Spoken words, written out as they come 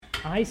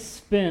I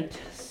spent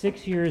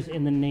 6 years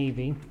in the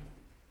Navy,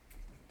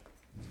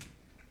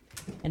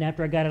 and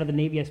after I got out of the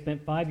Navy, I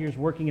spent 5 years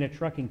working at a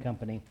trucking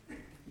company.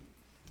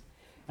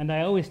 And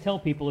I always tell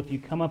people, if you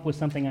come up with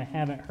something I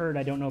haven't heard,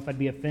 I don't know if I'd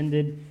be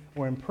offended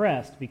or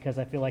impressed, because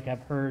I feel like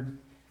I've heard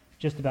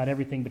just about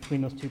everything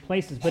between those two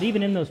places. But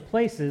even in those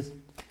places,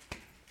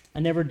 I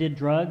never did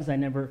drugs, I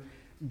never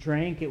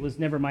drank, it was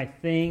never my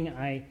thing.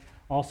 I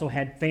also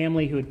had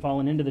family who had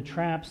fallen into the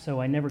trap, so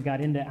I never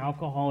got into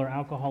alcohol or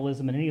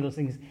alcoholism and any of those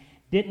things.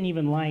 Didn't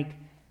even like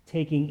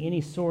taking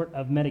any sort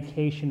of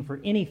medication for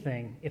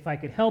anything, if I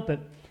could help it.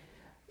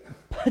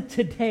 But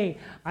today,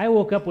 I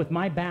woke up with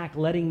my back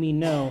letting me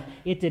know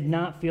it did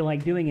not feel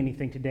like doing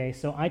anything today,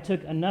 so I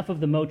took enough of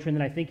the Motrin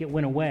that I think it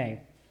went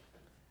away.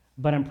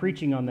 But I'm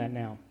preaching on that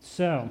now.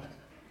 So,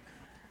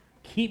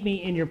 keep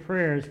me in your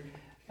prayers.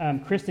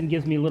 Kristen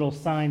gives me little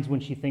signs when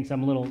she thinks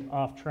I'm a little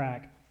off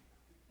track.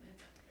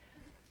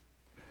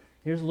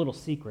 Here's a little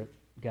secret,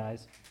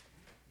 guys.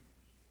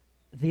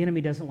 The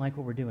enemy doesn't like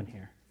what we're doing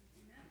here.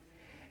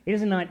 He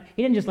doesn't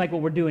just like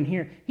what we're doing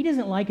here. He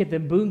doesn't like it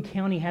that Boone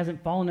County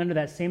hasn't fallen under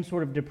that same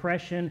sort of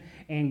depression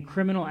and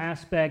criminal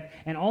aspect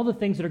and all the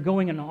things that are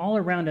going on all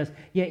around us.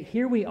 Yet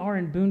here we are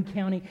in Boone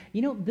County.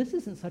 You know, this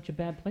isn't such a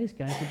bad place,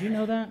 guys. Did you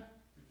know that?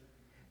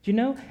 Do you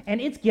know?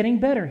 And it's getting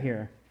better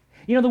here.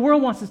 You know, the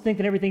world wants us to think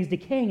that everything's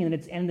decaying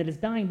and that it's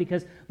dying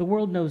because the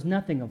world knows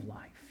nothing of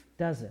life,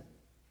 does it?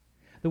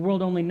 The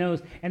world only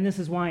knows, and this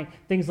is why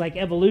things like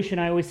evolution,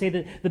 I always say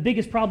that the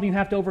biggest problem you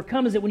have to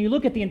overcome is that when you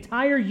look at the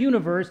entire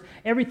universe,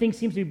 everything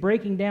seems to be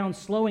breaking down,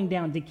 slowing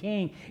down,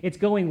 decaying. It's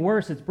going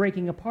worse. It's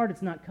breaking apart.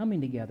 It's not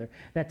coming together.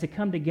 That to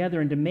come together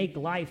and to make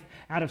life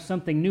out of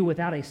something new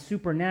without a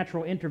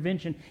supernatural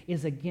intervention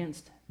is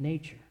against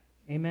nature.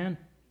 Amen?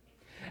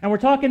 And we're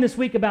talking this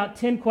week about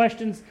 10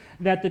 questions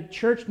that the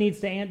church needs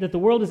to answer, that the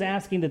world is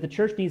asking, that the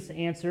church needs to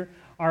answer.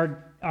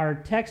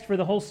 Our text for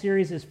the whole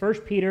series is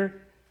 1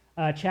 Peter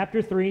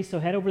chapter 3, so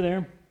head over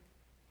there.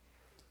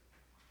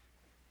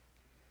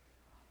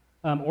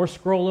 Or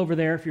scroll over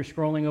there if you're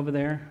scrolling over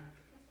there.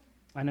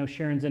 I know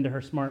Sharon's into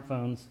her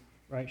smartphones,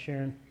 right,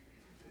 Sharon?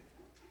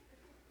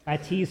 I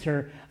tease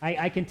her.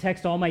 I can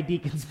text all my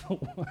deacons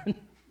but one.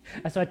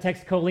 So I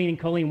text Colleen, and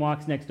Colleen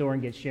walks next door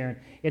and gets Sharon.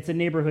 It's a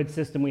neighborhood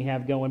system we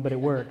have going, but it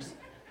works.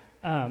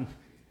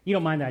 You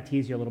don't mind that I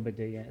tease you a little bit,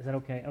 do you? Is that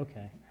okay?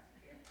 Okay.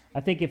 I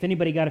think if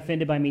anybody got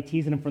offended by me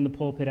teasing them from the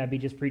pulpit, I'd be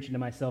just preaching to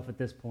myself at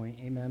this point.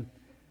 Amen.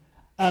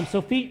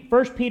 So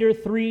 1 Peter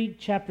 3,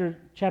 chapter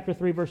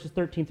 3, verses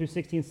 13 through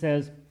 16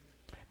 says,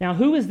 "Now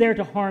who is there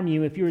to harm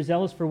you if you are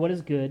zealous for what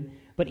is good?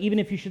 But even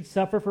if you should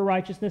suffer for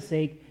righteousness'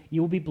 sake,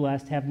 you will be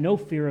blessed. Have no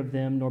fear of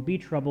them, nor be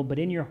troubled, but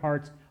in your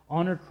hearts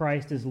honor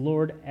Christ as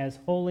Lord, as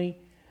holy,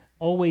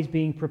 always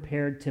being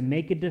prepared to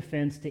make a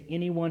defense to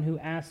anyone who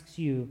asks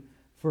you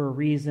for a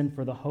reason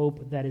for the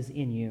hope that is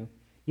in you.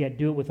 Yet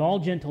do it with all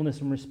gentleness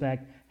and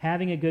respect,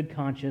 having a good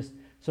conscience,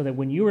 so that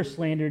when you are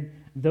slandered,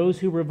 those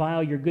who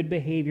revile your good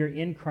behavior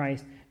in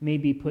Christ may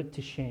be put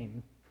to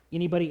shame."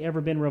 Anybody ever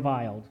been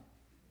reviled?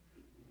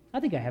 I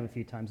think I have a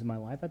few times in my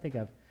life. I think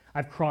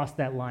I've crossed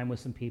that line with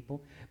some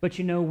people. But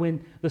you know,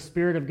 when the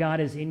Spirit of God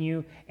is in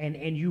you and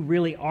you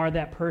really are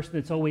that person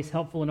that's always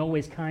helpful and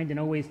always kind and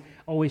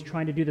always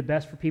trying to do the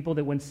best for people,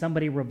 that when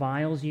somebody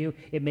reviles you,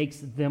 it makes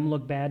them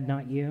look bad,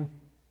 not you.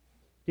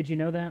 Did you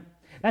know that?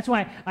 That's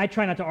why I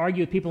try not to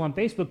argue with people on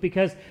Facebook,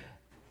 because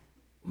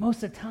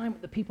most of the time,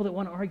 the people that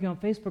want to argue on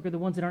Facebook are the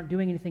ones that aren't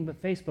doing anything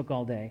but Facebook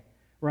all day,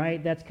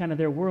 right? That's kind of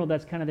their world.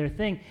 That's kind of their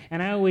thing.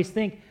 And I always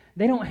think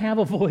they don't have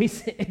a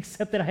voice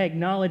except that I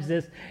acknowledge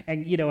this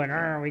and we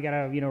got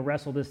to,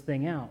 wrestle this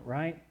thing out,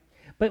 right?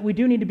 But we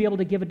do need to be able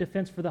to give a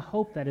defense for the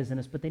hope that is in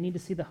us, but they need to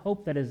see the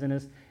hope that is in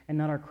us and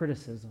not our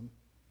criticism.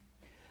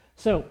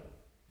 So,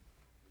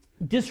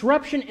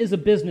 disruption is a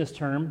business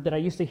term that I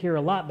used to hear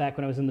a lot back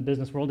when I was in the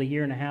business world a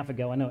year and a half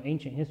ago. I know,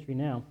 ancient history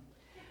now.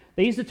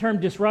 They use the term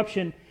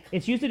disruption.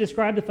 It's used to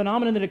describe the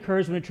phenomenon that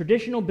occurs when a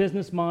traditional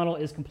business model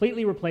is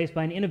completely replaced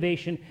by an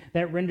innovation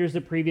that renders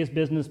the previous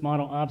business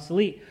model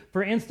obsolete.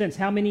 For instance,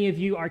 how many of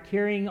you are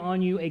carrying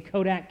on you a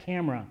Kodak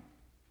camera,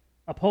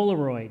 a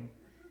Polaroid,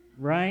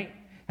 right?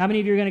 How many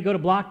of you are going to go to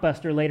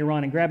Blockbuster later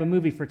on and grab a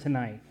movie for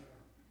tonight,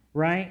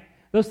 right?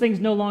 Those things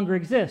no longer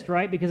exist,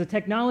 right? Because the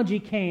technology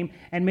came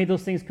and made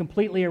those things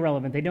completely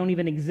irrelevant. They don't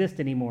even exist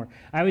anymore.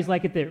 I always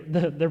like it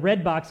that the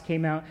Red Box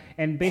came out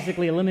and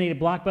basically eliminated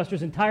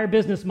Blockbuster's entire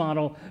business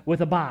model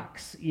with a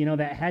box,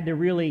 that had to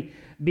really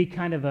be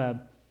kind of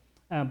a...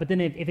 but then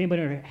if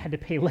anybody had to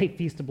pay late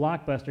fees to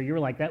Blockbuster, you were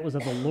like, that was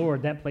of the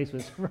Lord. That place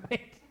was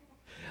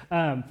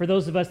right. For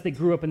those of us that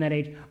grew up in that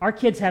age, our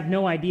kids have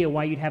no idea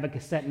why you'd have a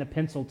cassette and a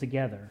pencil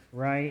together,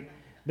 right?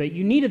 But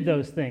you needed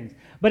those things.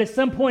 But at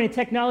some point, a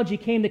technology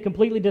came that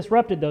completely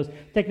disrupted those.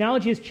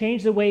 Technology has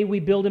changed the way we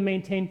build and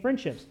maintain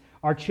friendships.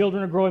 Our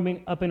children are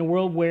growing up in a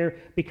world where,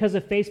 because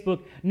of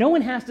Facebook, no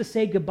one has to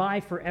say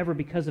goodbye forever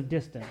because of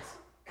distance.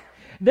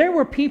 There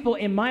were people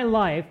in my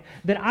life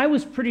that I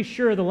was pretty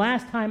sure the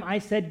last time I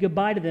said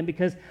goodbye to them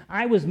because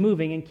I was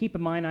moving, and keep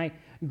in mind, I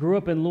grew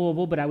up in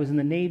Louisville, but I was in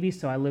the Navy,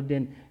 so I lived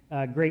in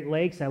Great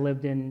Lakes. I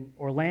lived in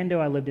Orlando.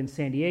 I lived in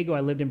San Diego.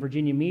 I lived in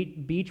Virginia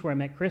Beach where I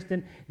met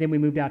Kristen. Then we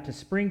moved out to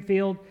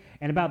Springfield.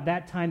 And about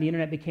that time, the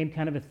internet became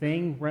kind of a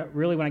thing,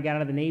 really when I got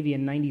out of the Navy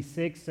in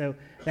 96. So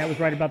that was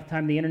right about the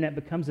time the internet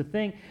becomes a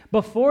thing.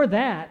 Before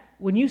that,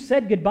 when you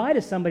said goodbye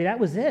to somebody, that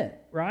was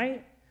it,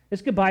 right?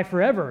 It's goodbye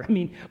forever. I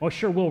mean, oh,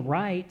 sure, we'll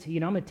write.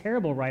 I'm a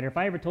terrible writer. If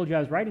I ever told you I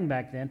was writing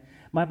back then,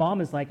 my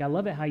mom is like, I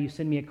love it how you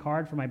send me a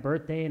card for my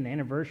birthday and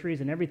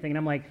anniversaries and everything. And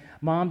I'm like,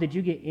 Mom, did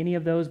you get any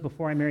of those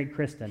before I married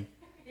Kristen?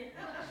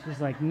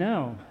 She's like,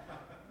 no.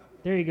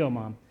 There you go,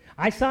 Mom.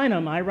 I sign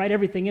them. I write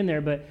everything in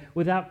there, but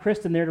without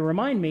Kristen there to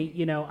remind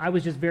me, I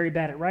was just very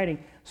bad at writing.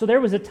 So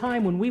there was a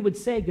time when we would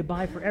say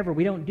goodbye forever.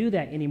 We don't do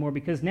that anymore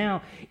because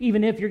now,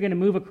 even if you're going to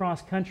move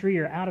across country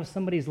or out of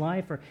somebody's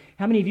life, or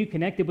how many of you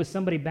connected with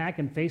somebody back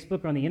in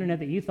Facebook or on the internet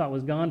that you thought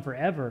was gone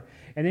forever,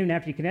 and then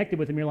after you connected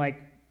with them, you're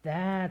like,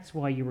 that's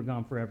why you were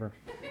gone forever,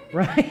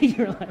 right?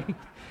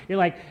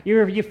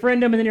 You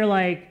friend them, and then you're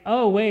like,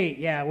 oh wait,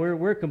 yeah,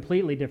 we're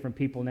completely different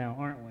people now,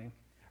 aren't we?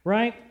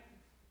 Right?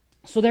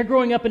 So they're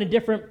growing up in a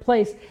different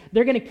place.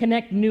 They're going to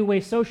connect new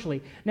ways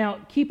socially. Now,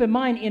 keep in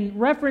mind, in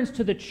reference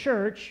to the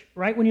church,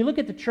 right, when you look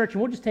at the church,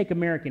 and we'll just take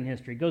American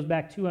history, it goes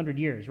back 200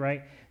 years,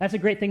 right? That's a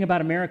great thing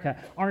about America.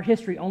 Our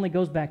history only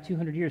goes back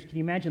 200 years. Can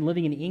you imagine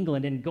living in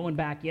England and going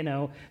back,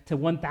 to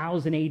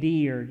 1000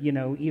 AD or,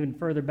 even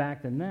further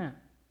back than that?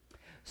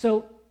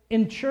 So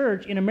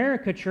in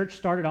America, church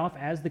started off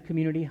as the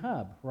community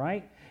hub,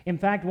 right? In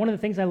fact, one of the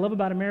things I love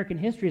about American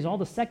history is all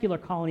the secular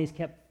colonies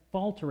kept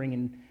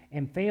faltering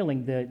and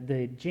failing.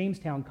 The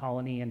Jamestown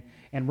colony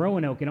and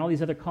Roanoke and all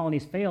these other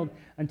colonies failed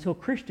until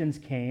Christians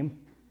came,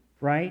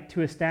 right,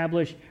 to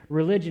establish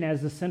religion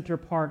as the center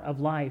part of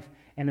life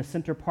and the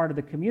center part of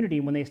the community.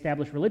 And when they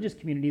established religious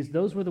communities,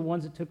 those were the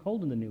ones that took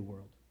hold in the New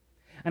World.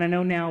 And I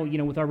know now,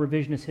 with our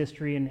revisionist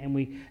history and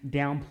we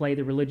downplay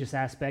the religious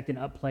aspect and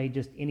upplay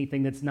just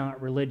anything that's not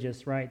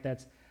religious, right?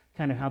 That's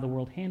kind of how the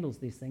world handles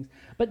these things.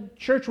 But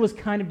church was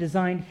kind of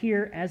designed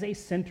here as a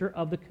center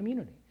of the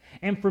community.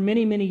 And for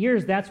many, many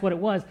years, that's what it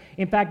was.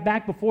 In fact,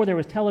 back before there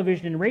was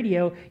television and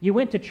radio, you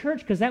went to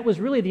church because that was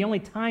really the only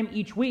time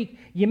each week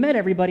you met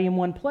everybody in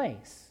one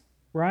place,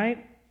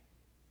 right?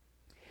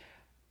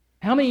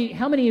 How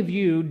many of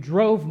you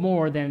drove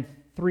more than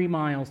 3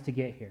 miles to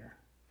get here?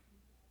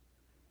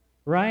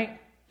 Right?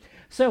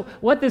 So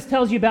what this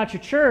tells you about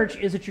your church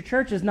is that your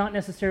church is not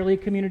necessarily a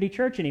community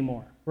church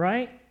anymore,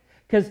 right?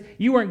 Because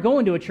you weren't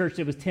going to a church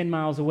that was 10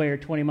 miles away or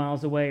 20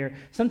 miles away, or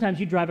sometimes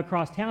you drive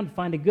across town to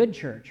find a good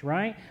church,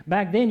 right?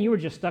 Back then, you were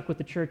just stuck with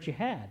the church you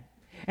had.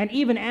 And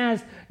even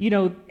as,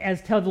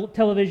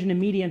 television and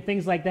media and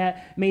things like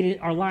that made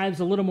our lives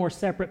a little more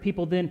separate,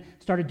 people then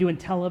started doing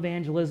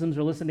televangelisms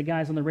or listening to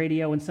guys on the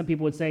radio, and some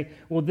people would say,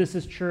 well, this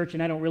is church,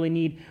 and I don't really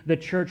need the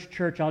church.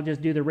 I'll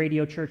just do the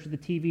radio church or the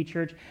TV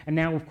church. And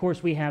now, of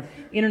course, we have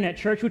internet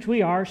church, which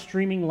we are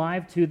streaming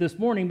live to this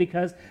morning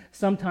because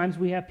sometimes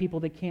we have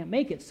people that can't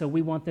make it, so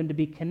we want them to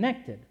be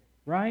connected,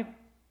 right?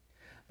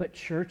 But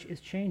church is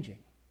changing.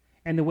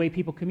 And the way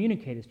people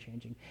communicate is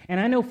changing. And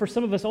I know for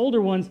some of us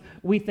older ones,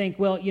 we think,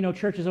 well,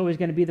 church is always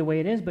going to be the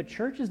way it is, but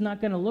church is not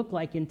going to look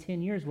like in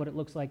 10 years what it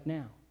looks like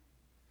now.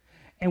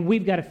 And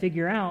we've got to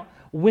figure out,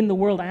 when the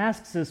world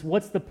asks us,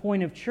 what's the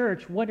point of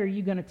church, what are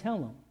you going to tell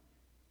them?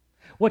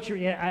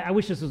 I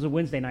wish this was a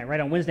Wednesday night,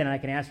 right? On Wednesday night, I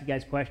can ask you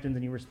guys questions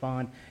and you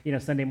respond.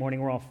 Sunday morning,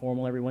 we're all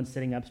formal. Everyone's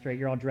sitting up straight.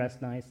 You're all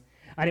dressed nice.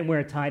 I didn't wear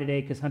a tie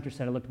today because Hunter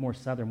said I looked more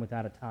Southern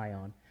without a tie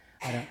on.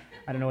 I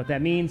don't know what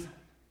that means.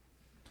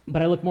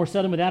 But I look more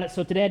Southern without it,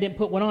 so today I didn't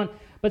put one on.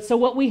 But so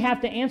what we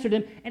have to answer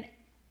them, and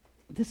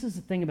this is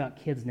the thing about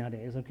kids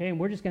nowadays, okay? And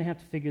we're just going to have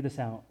to figure this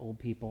out, old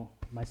people,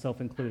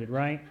 myself included,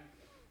 right?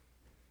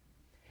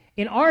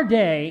 In our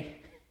day,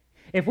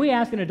 if we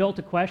ask an adult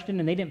a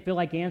question and they didn't feel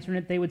like answering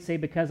it, they would say,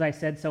 because I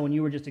said so, and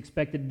you were just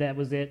expected that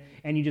was it,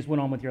 and you just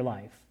went on with your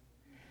life.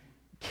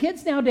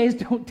 Kids nowadays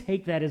don't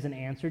take that as an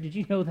answer. Did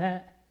you know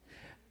that?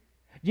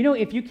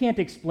 If you can't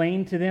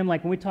explain to them,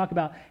 like when we talk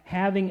about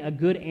having a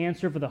good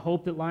answer for the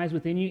hope that lies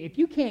within you, if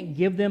you can't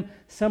give them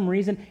some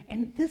reason,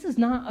 and this is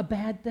not a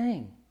bad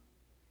thing,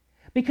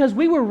 because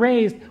we were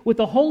raised with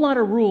a whole lot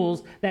of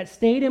rules that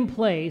stayed in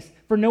place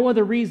for no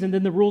other reason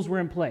than the rules were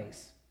in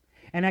place.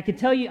 And I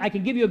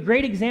can give you a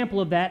great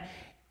example of that.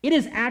 It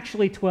is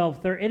actually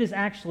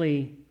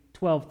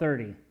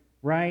 12:30,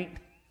 right?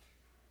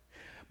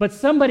 But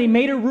somebody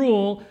made a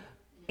rule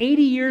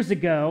 80 years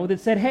ago that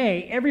said,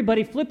 hey,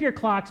 everybody flip your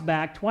clocks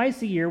back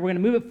twice a year. We're going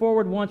to move it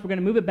forward once. We're going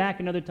to move it back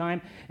another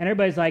time. And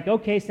everybody's like,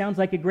 okay, sounds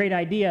like a great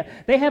idea.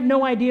 They have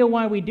no idea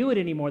why we do it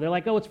anymore. They're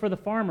like, oh, it's for the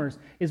farmers.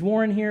 Is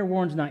Warren here?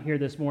 Warren's not here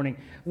this morning.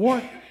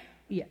 Warren,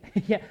 yeah.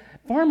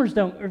 Farmers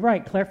don't,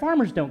 right, Claire,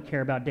 farmers don't care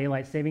about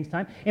daylight savings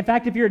time. In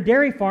fact, if you're a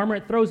dairy farmer,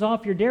 it throws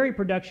off your dairy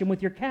production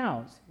with your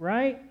cows,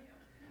 right?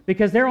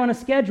 Because they're on a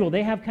schedule.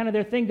 They have kind of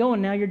their thing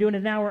going. Now you're doing it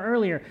an hour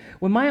earlier.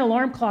 When my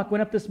alarm clock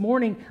went up this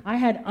morning, I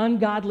had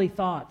ungodly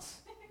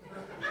thoughts.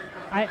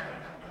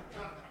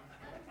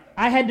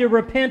 I had to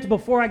repent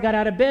before I got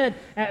out of bed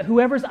at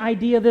whoever's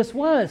idea this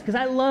was, because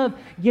I love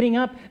getting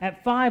up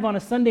at 5 on a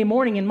Sunday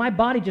morning, and my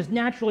body just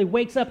naturally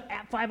wakes up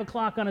at 5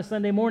 o'clock on a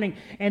Sunday morning.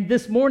 And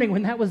this morning,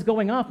 when that was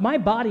going off, my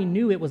body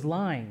knew it was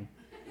lying,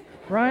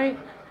 right?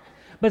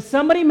 But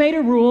somebody made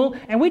a rule,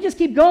 and we just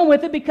keep going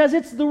with it because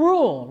it's the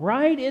rule,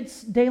 right?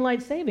 It's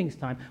daylight savings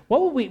time.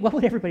 What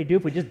would everybody do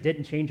if we just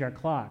didn't change our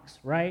clocks,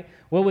 right?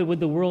 Would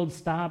the world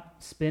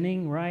stop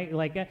spinning, right?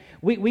 Like,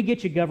 we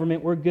get you,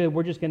 government. We're good.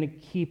 We're just going to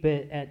keep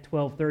it at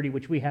 12:30,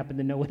 which we happen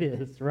to know it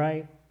is,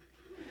 right?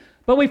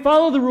 But we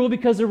follow the rule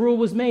because the rule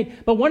was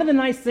made. But one of the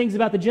nice things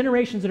about the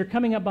generations that are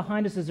coming up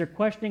behind us is they're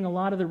questioning a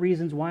lot of the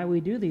reasons why we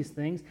do these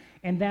things.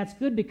 And that's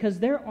good because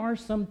there are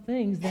some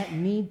things that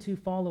need to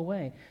fall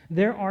away.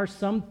 There are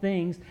some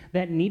things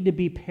that need to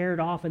be pared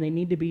off and they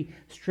need to be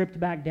stripped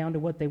back down to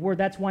what they were.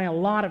 That's why a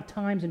lot of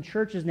times in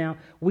churches now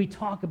we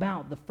talk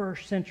about the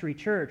first century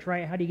church,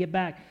 right? How do you get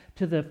back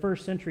to the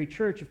first century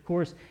church? Of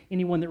course,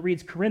 anyone that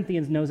reads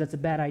Corinthians knows that's a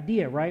bad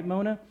idea, right,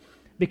 Mona?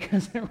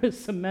 Because there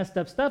was some messed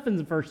up stuff in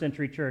the first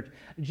century church,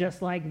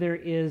 just like there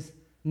is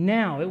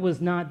now. It was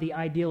not the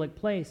idyllic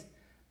place,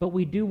 but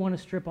we do want to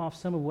strip off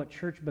some of what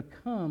church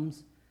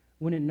becomes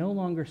when it no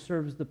longer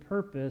serves the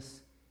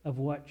purpose of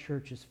what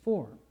church is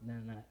for.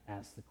 Then I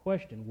ask the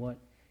question, what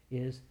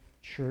is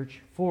church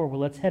for? Well,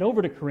 let's head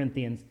over to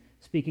Corinthians.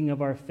 Speaking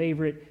of our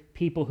favorite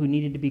people who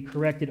needed to be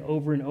corrected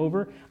over and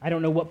over, I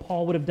don't know what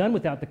Paul would have done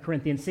without the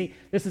Corinthians. See,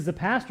 this is the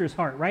pastor's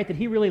heart, right? That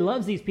he really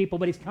loves these people,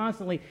 but he's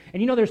constantly...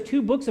 And there's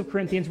 2 books of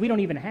Corinthians we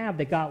don't even have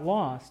that got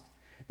lost,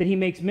 that he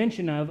makes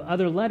mention of,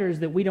 other letters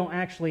that we don't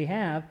actually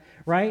have,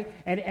 right?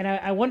 And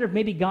I wonder if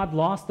maybe God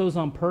lost those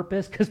on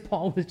purpose because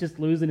Paul was just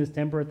losing his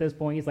temper at this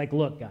point. He's like,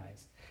 look,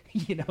 guys,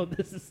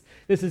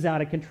 this is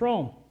out of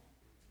control.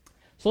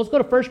 So let's go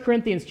to 1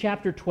 Corinthians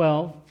chapter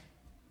 12.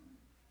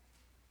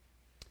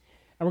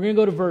 And we're going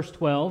to go to verse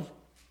 12.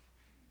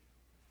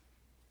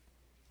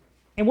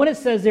 And what it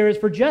says there is,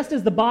 for just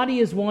as the body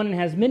is one and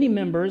has many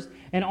members,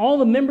 and all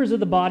the members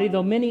of the body,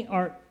 though many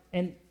are,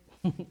 and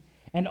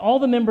all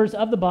the members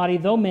of the body,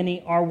 though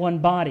many, are one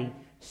body,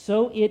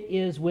 so it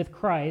is with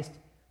Christ.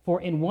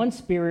 For in one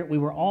Spirit we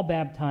were all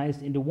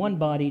baptized into one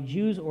body,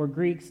 Jews or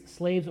Greeks,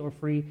 slaves or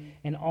free,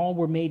 and all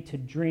were made to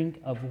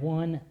drink of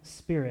one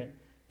Spirit.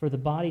 For the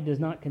body does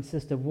not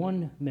consist of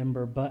one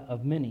member, but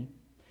of many.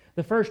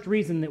 The first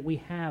reason that we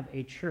have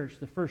a church,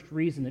 the first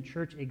reason the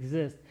church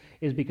exists,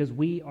 is because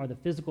we are the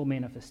physical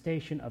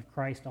manifestation of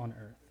Christ on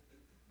earth.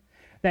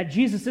 That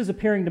Jesus is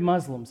appearing to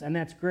Muslims, and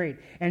that's great.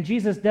 And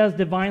Jesus does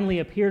divinely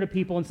appear to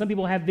people, and some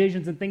people have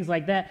visions and things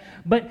like that.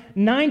 But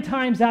 9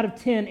 times out of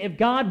 10, if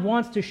God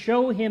wants to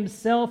show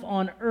himself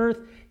on earth,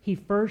 he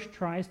first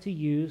tries to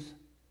use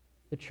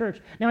the church.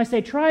 Now I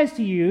say tries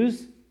to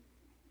use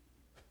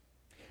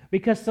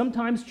because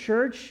sometimes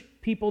church,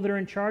 people that are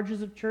in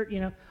charges of church,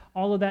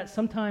 all of that,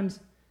 sometimes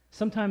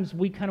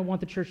we kind of want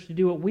the church to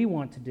do what we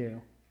want to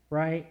do,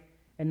 right?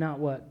 And not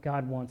what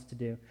God wants to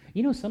do.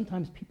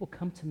 Sometimes people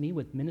come to me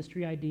with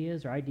ministry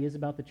ideas or ideas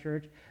about the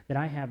church that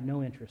I have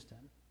no interest in.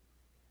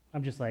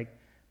 I'm just like,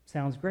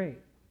 sounds great.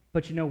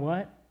 But you know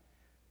what?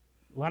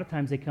 A lot of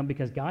times they come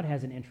because God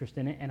has an interest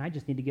in it, and I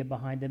just need to get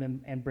behind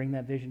them and bring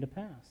that vision to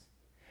pass.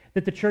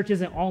 That the church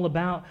isn't all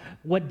about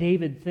what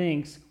David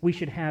thinks we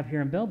should have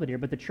here in Belvedere,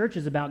 but the church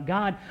is about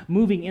God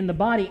moving in the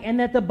body, and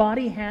that the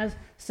body has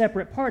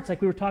separate parts.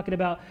 Like we were talking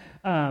about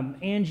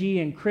Angie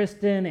and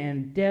Kristen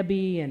and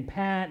Debbie and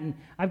Pat, and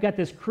I've got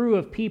this crew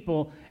of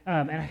people,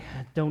 and I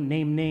don't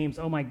name names.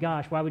 Oh my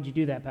gosh, why would you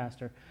do that,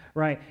 Pastor?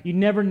 Right? You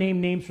never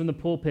name names from the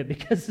pulpit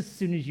because as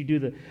soon as you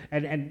do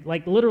and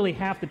like literally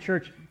half the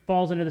church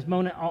falls into this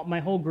moment,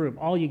 my whole group,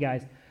 all you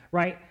guys,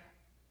 right?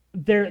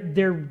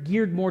 They're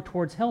geared more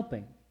towards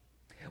helping.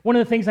 One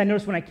of the things I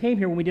noticed when I came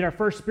here, when we did our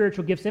first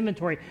spiritual gifts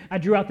inventory, I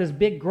drew out this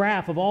big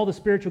graph of all the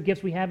spiritual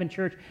gifts we have in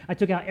church. I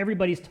took out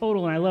everybody's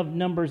total, and I love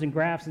numbers and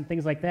graphs and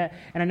things like that.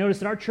 And I noticed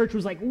that our church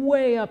was like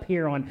way up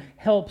here on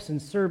helps and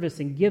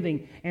service and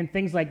giving and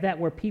things like that,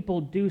 where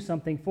people do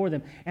something for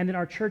them. And then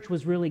our church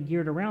was really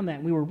geared around that.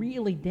 And we were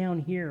really down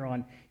here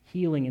on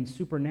healing and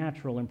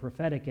supernatural and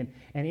prophetic and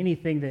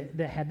anything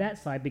that had that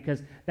side,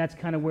 because that's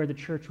kind of where the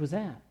church was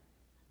at.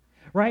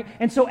 Right?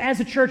 And so as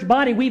a church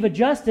body, we've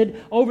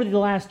adjusted over the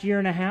last year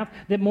and a half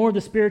that more of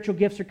the spiritual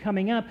gifts are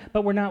coming up,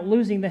 but we're not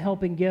losing the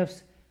helping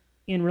gifts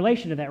in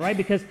relation to that, right?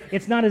 Because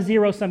it's not a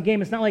zero-sum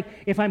game. It's not like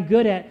if I'm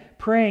good at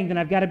praying, then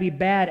I've got to be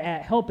bad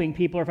at helping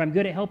people, or if I'm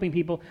good at helping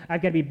people,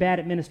 I've got to be bad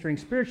at ministering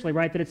spiritually,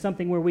 right? That it's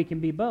something where we can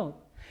be both.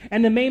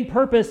 And the main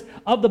purpose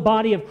of the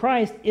body of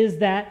Christ is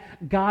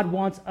that God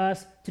wants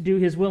us to do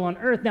his will on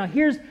earth. Now,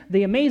 here's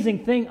the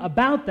amazing thing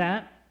about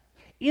that,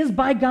 is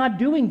by God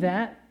doing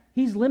that,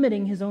 he's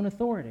limiting his own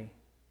authority.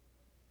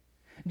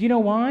 Do you know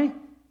why?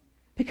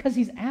 Because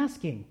he's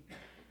asking.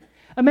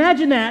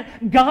 Imagine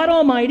that, God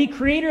Almighty,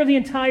 creator of the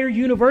entire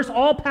universe,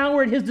 all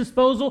power at his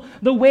disposal,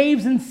 the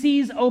waves and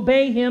seas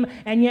obey him,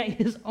 and yet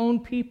his own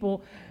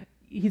people,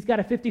 he's got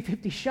a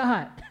 50-50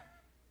 shot.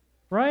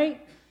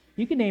 Right?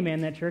 You can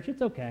amen that, church.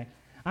 It's okay.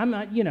 I'm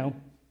not,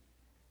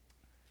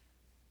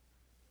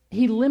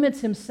 He limits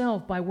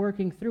himself by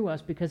working through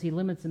us because he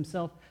limits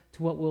himself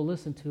to what we'll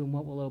listen to and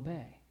what we'll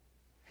obey.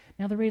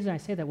 Now, the reason I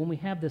say that, when we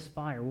have this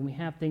fire, when we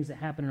have things that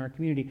happen in our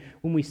community,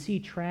 when we see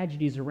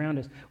tragedies around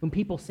us, when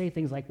people say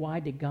things like, why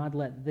did God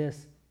let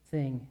this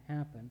thing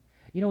happen?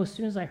 You know, as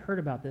soon as I heard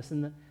about this,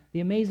 and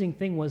the amazing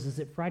thing is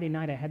that Friday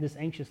night I had this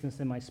anxiousness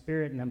in my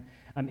spirit, and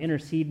I'm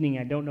interceding,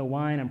 I don't know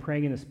why, and I'm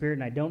praying in the spirit,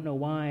 and I don't know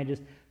why,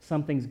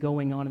 something's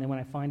going on, and then when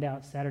I find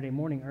out Saturday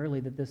morning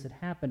early that this had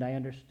happened, I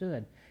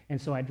understood. And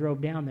so I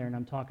drove down there, and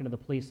I'm talking to the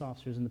police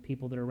officers and the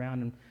people that are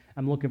around, and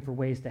I'm looking for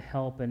ways to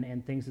help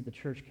and things that the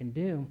church can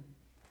do.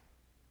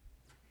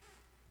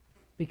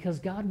 Because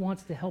God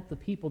wants to help the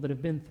people that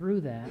have been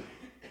through that,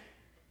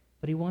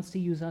 but he wants to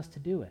use us to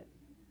do it.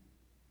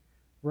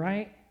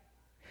 Right?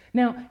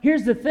 Now,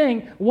 here's the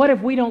thing. What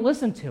if we don't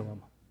listen to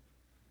him?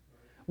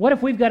 What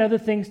if we've got other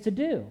things to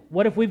do?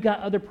 What if we've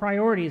got other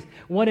priorities?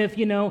 What if,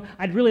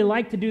 I'd really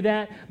like to do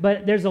that,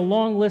 but there's a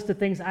long list of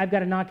things I've got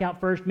to knock out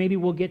first. Maybe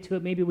we'll get to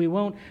it, maybe we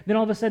won't. Then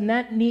all of a sudden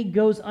that need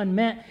goes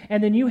unmet,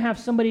 and then you have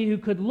somebody who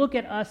could look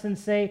at us and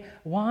say,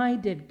 why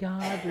did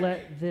God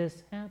let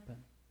this happen?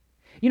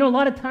 A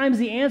lot of times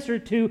the answer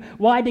to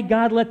why did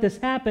God let this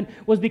happen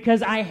was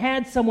because I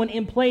had someone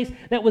in place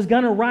that was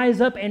going to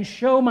rise up and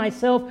show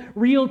myself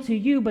real to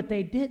you, but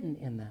they didn't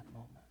in that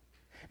moment.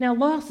 Now,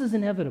 loss is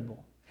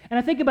inevitable. And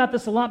I think about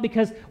this a lot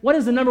because what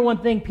is the number one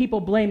thing people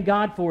blame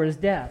God for is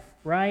death,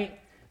 right?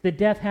 That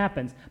death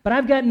happens. But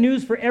I've got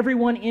news for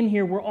everyone in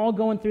here. We're all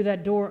going through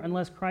that door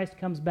unless Christ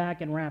comes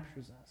back and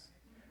raptures us,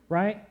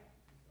 right?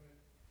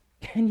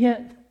 And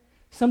yet,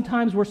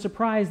 sometimes we're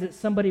surprised that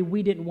somebody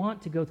we didn't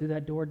want to go through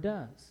that door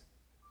does.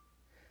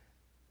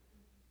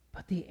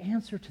 But the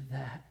answer to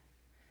that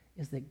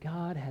is that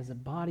God has a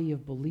body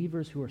of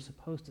believers who are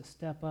supposed to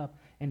step up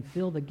and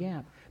fill the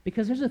gap.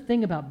 Because there's a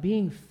thing about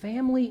being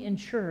family in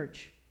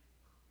church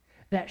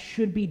that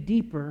should be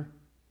deeper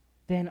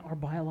than our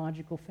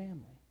biological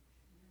family.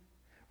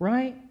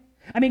 Right?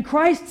 I mean,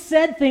 Christ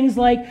said things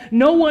like,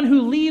 no one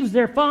who leaves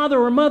their father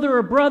or mother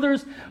or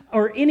brothers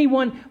or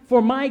anyone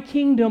for my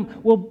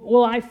kingdom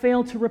will I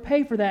fail to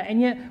repay for that.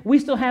 And yet we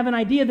still have an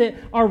idea that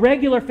our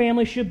regular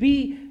family should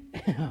be,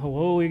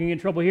 whoa, we're going to get in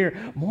trouble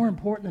here, more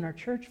important than our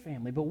church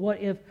family. But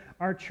what if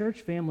our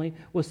church family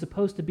was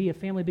supposed to be a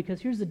family?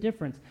 Because here's the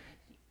difference.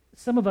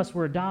 Some of us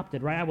were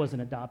adopted, right? I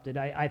wasn't adopted.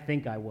 I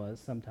think I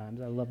was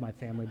sometimes. I love my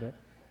family, but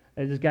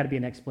there's got to be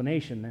an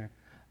explanation there.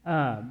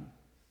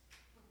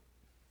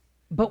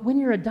 But when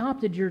you're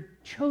adopted, you're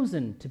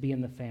chosen to be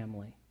in the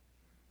family,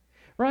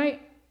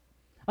 right?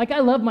 Like,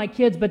 I love my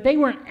kids, but they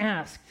weren't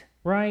asked,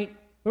 right?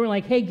 We were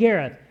like, hey,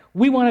 Gareth,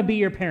 we want to be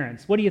your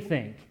parents. What do you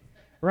think?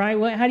 Right?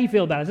 How do you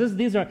feel about us?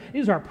 These are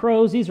our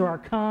pros. These are our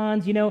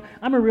cons.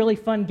 I'm a really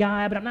fun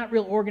guy, but I'm not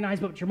real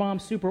organized. But your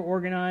mom's super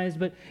organized.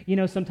 But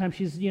sometimes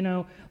she's he's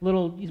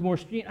more.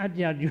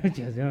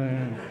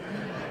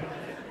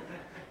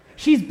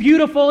 She's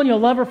beautiful, and you'll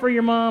love her for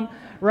your mom,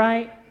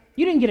 right?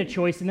 You didn't get a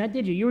choice in that,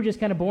 did you? You were just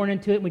kind of born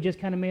into it, and we just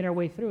kind of made our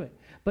way through it.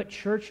 But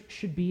church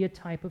should be a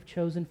type of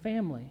chosen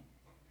family,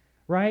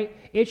 right?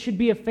 It should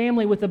be a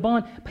family with a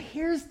bond. But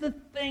here's the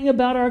thing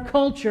about our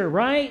culture,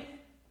 right?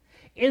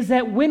 Is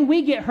that when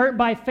we get hurt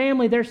by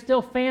family, they're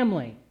still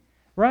family,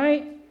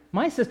 right?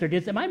 My sister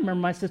did. I remember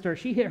my sister,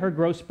 she hit her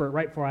growth spurt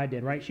right before I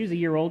did, right? She was a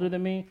year older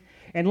than me.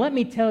 And let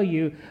me tell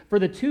you, for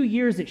the 2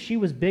 years that she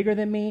was bigger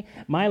than me,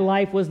 my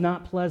life was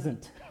not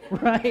pleasant,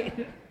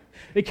 right?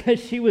 Because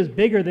she was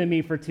bigger than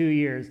me for 2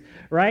 years,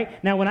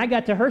 right? Now, when I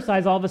got to her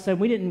size, all of a sudden,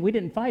 we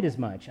didn't fight as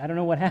much. I don't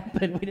know what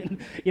happened. We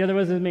didn't, there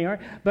wasn't as many, right?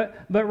 But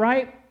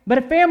right? But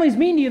if family's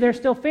mean to you, they're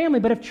still family.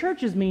 But if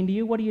church is mean to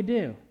you, what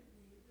do?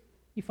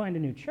 You find a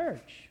new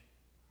church,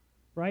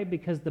 right?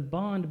 Because the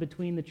bond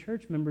between the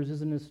church members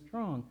isn't as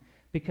strong.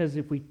 Because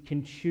if we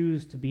can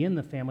choose to be in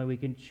the family, we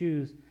can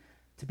choose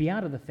to be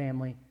out of the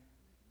family.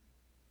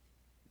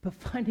 But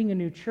finding a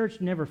new church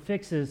never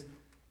fixes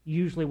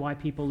usually why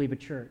people leave a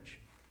church.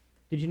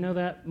 Did you know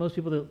that? Most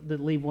people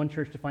that leave one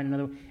church to find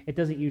another, it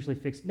doesn't usually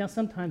fix it. Now,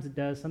 sometimes it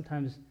does.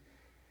 Sometimes,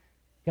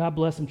 God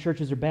bless them,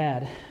 churches are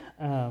bad.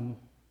 And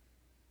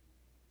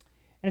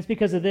it's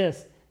because of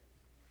this.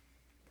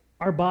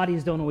 Our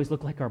bodies don't always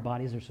look like our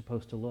bodies are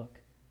supposed to look,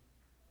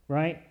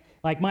 right?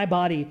 Like, my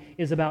body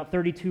is about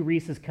 32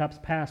 Reese's cups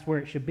past where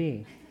it should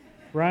be,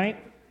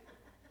 right?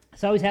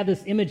 So I always have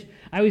this image.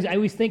 I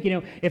always think,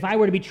 if I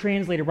were to be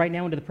translated right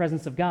now into the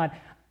presence of God,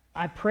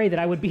 I pray that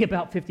I would be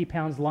about 50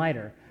 pounds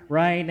lighter,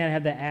 right? And I'd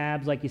have the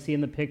abs like you see in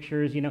the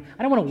pictures, I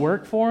don't want to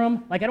work for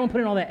them. Like, I don't put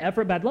in all that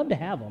effort, but I'd love to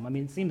have them. I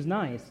mean, it seems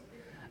nice.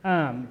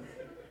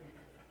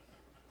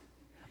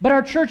 But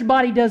our church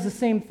body does the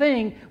same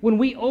thing when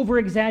we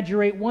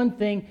over-exaggerate one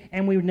thing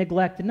and we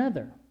neglect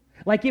another.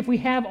 Like, if we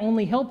have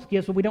only help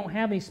gifts, but we don't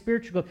have any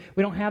spiritual gifts,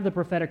 we don't have the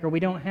prophetic, or we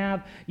don't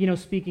have,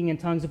 speaking in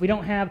tongues, if we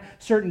don't have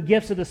certain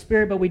gifts of the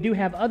Spirit, but we do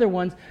have other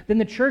ones, then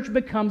the church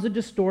becomes a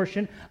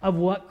distortion of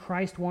what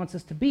Christ wants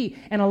us to be.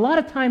 And a lot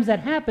of times that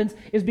happens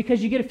is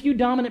because you get a few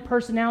dominant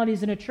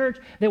personalities in a church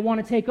that want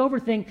to take over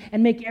things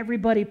and make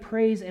everybody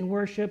praise and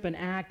worship and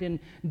act and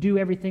do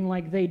everything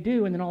like they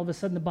do, and then all of a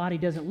sudden the body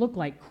doesn't look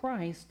like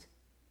Christ.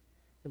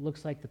 it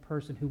looks like the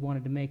person who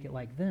wanted to make it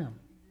like them,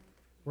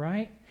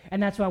 right?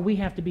 And that's why we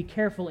have to be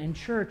careful in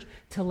church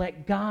to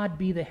let God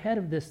be the head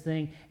of this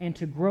thing and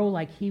to grow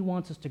like He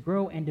wants us to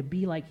grow and to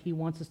be like He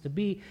wants us to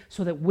be,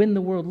 so that when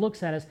the world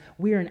looks at us,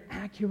 we are an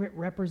accurate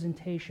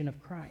representation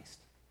of Christ.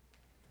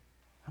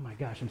 Oh my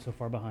gosh, I'm so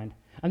far behind.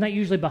 I'm not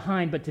usually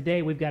behind, but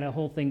today we've got a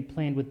whole thing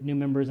planned with new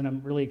members, and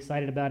I'm really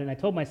excited about it. And I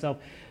told myself,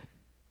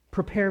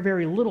 prepare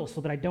very little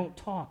so that I don't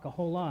talk a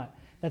whole lot.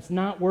 That's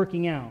not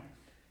working out.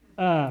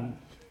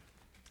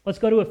 Let's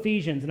go to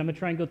Ephesians, and I'm going to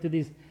try and go through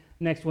these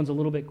next ones a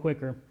little bit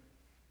quicker.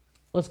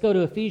 Let's go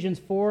to Ephesians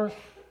 4.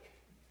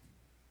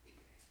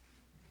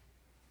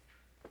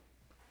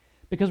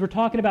 Because we're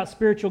talking about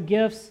spiritual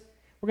gifts.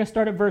 We're going to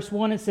start at verse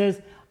 1. It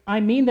says, I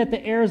mean that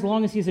the heir, as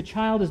long as he is a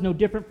child, is no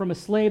different from a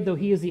slave, though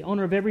he is the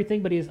owner of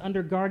everything, but he is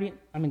under guardian.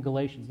 I'm in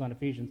Galatians, not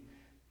Ephesians.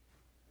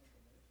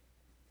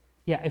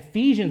 Yeah,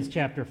 Ephesians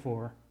chapter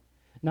 4.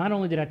 Not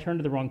only did I turn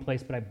to the wrong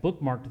place, but I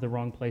bookmarked the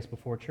wrong place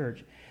before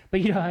church.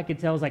 But you know how I could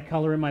tell as I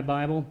color in my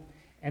Bible,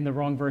 and the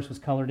wrong verse was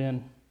colored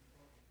in?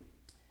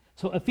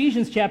 So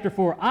Ephesians chapter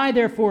 4, I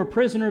therefore, a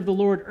prisoner of the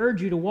Lord,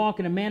 urge you to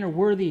walk in a manner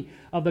worthy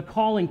of the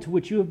calling to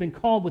which you have been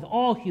called, with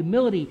all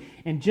humility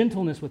and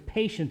gentleness, with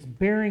patience,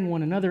 bearing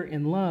one another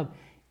in love,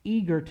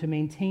 eager to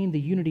maintain the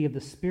unity of the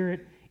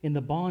Spirit in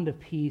the bond of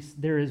peace.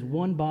 There is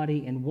one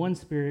body and one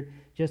Spirit,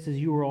 just as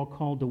you are all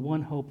called to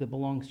one hope that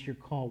belongs to your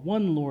call.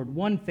 One Lord,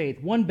 one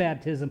faith, one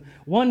baptism,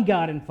 one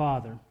God and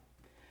Father,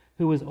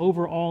 who is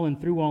over all and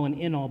through all and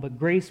in all. But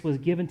grace was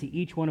given to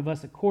each one of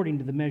us according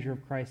to the measure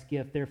of Christ's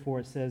gift. Therefore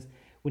it says,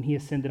 when he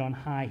ascended on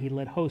high, he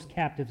led hosts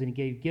captives and he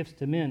gave gifts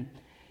to men.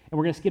 And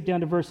we're going to skip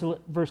down to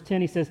verse 10.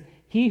 He says,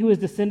 he who is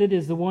descended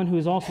is the one who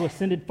is also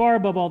ascended far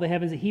above all the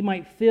heavens, that he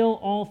might fill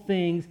all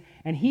things.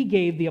 And he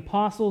gave the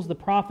apostles, the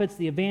prophets,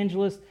 the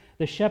evangelists,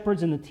 the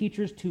shepherds, and the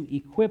teachers to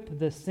equip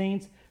the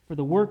saints for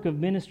the work of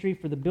ministry,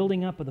 for the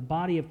building up of the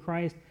body of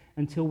Christ,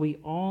 until we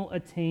all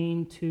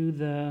attain to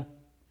the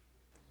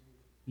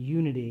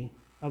unity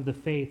of the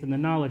faith and the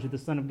knowledge of the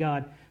Son of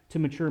God, to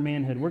mature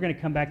manhood. We're going to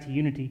come back to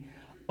unity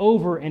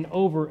over and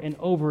over and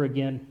over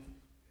again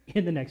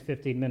in the next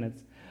 15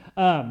 minutes.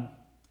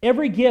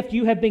 Every gift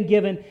you have been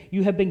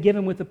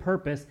given with a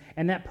purpose,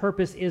 and that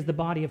purpose is the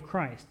body of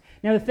Christ.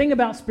 Now, the thing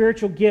about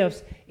spiritual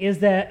gifts is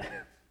that,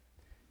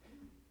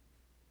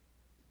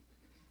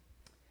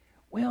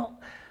 well,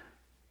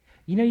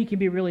 you know, you can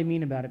be really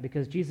mean about it,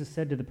 because Jesus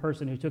said to the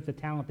person who took the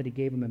talent that he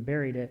gave him and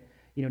buried it,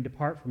 you know,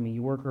 depart from me,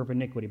 you worker of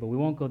iniquity. But we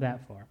won't go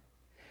that far.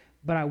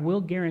 But I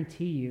will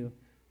guarantee you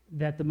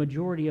that the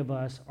majority of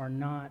us are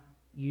not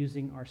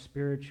using our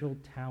spiritual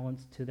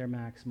talents to their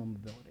maximum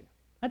ability.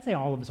 I'd say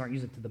all of us aren't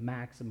using it to the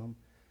maximum.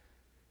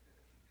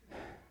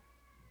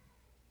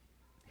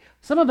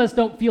 Some of us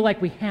don't feel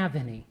like we have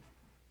any.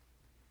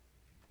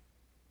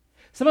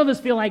 Some of us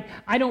feel like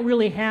I don't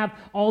really have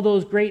all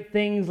those great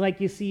things,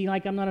 like you see,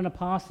 like I'm not an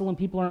apostle and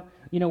people aren't,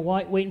 you know,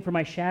 waiting for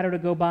my shadow to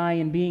go by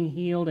and being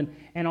healed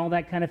and all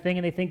that kind of thing.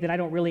 And they think that I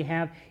don't really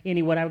have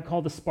any what I would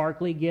call the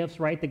sparkly gifts,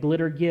 right? The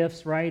glitter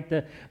gifts, right?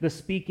 The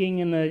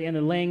speaking and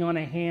the laying on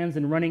of hands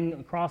and running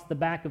across the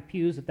back of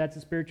pews. If that's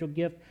a spiritual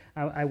gift,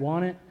 I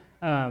want it.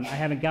 I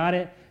haven't got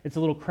it. It's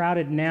a little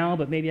crowded now,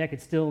 but maybe I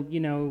could still,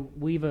 you know,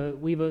 weave a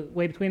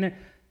way between there.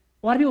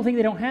 A lot of people think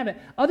they don't have it.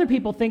 Other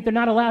people think they're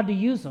not allowed to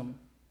use them.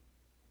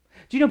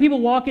 Do you know people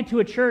walk into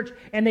a church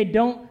and they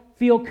don't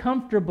feel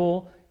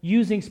comfortable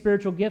using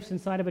spiritual gifts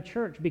inside of a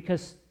church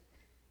because,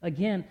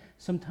 again,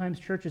 sometimes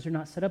churches are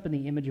not set up in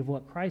the image of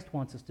what Christ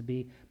wants us to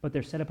be, but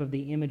they're set up of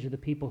the image of the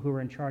people who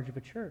are in charge of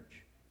a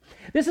church.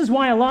 This is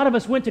why a lot of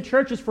us went to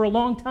churches for a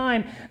long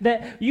time,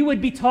 that you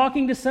would be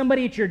talking to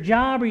somebody at your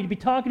job or you'd be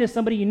talking to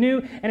somebody you knew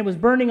and it was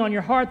burning on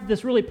your heart that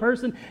this really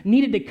person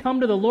needed to come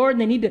to the Lord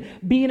and they need to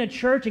be in a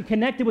church and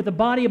connected with a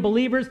body of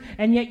believers,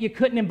 and yet you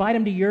couldn't invite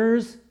them to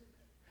yours.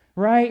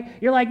 Right?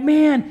 You're like,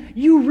 man,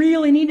 you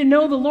really need to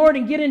know the Lord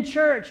and get in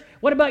church.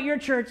 What about your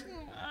church?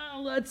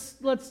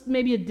 Let's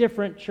maybe a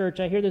different church.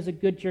 I hear there's a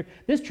good church.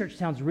 This church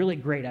sounds really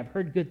great. I've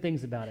heard good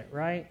things about it,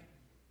 right?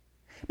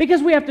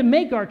 Because we have to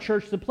make our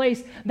church the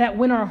place that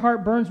when our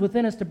heart burns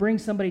within us to bring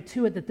somebody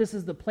to it, that this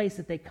is the place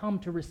that they come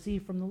to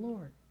receive from the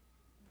Lord.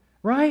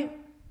 Right?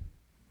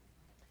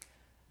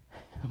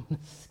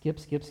 Skip.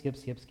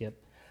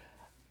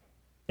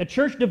 A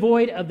church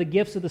devoid of the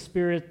gifts of the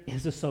Spirit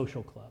is a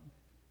social club.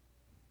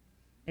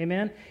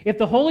 Amen? If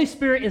the Holy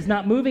Spirit is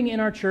not moving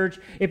in our church,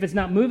 if it's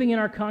not moving in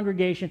our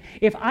congregation,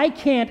 if I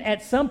can't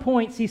at some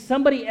point see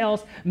somebody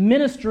else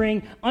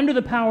ministering under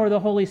the power of the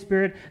Holy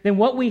Spirit, then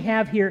what we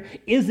have here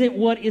isn't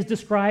what is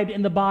described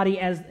in the body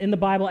as in the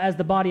Bible as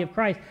the body of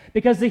Christ.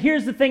 Because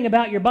here's the thing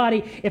about your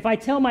body: if I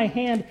tell my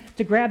hand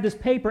to grab this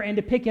paper and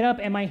to pick it up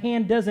and my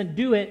hand doesn't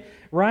do it,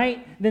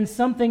 right, then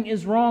something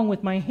is wrong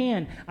with my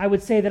hand. I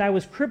would say that I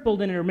was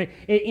crippled in it. Or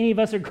any of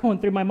us are going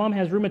through, my mom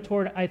has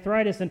rheumatoid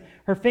arthritis and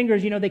her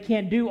fingers, they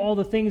can't do all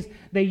the things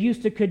they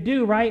used to could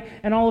do, right?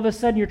 And all of a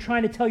sudden you're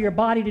trying to tell your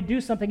body to do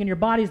something and your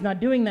body's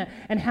not doing that.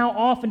 And how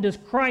often does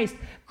Christ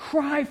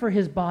cry for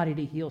his body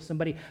to heal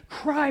somebody,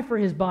 cry for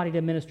his body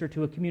to minister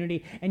to a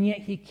community, and yet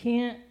he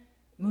can't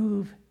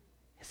move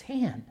His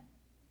hand.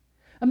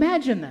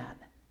 Imagine that.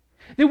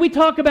 That we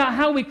talk about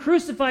how we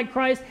crucified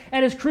Christ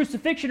at his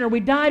crucifixion, or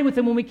we died with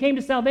him when we came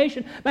to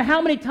salvation. But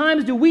how many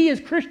times do we as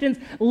Christians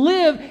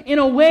live in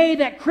a way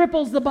that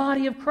cripples the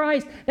body of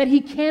Christ, that he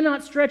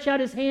cannot stretch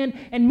out his hand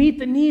and meet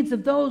the needs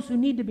of those who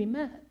need to be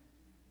met?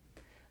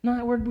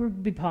 No, we're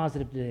be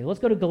positive today. Let's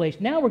go to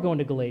Galatians. Now we're going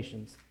to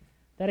Galatians.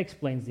 That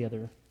explains the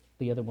other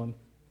one.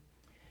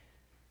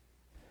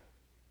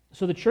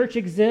 So the church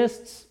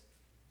exists.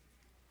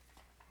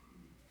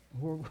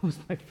 What was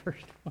my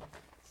first one?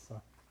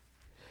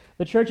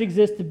 The church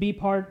exists to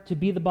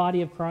be the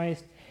body of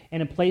Christ,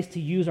 and a place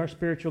to use our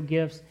spiritual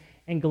gifts.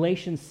 In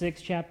Galatians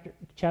 6,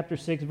 chapter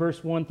 6,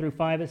 verse 1 through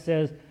 5, it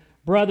says,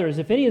 "Brothers,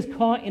 if any is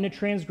caught in a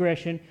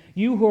transgression,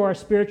 you who are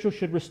spiritual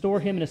should restore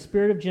him in a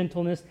spirit of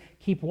gentleness.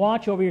 Keep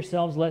watch over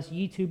yourselves, lest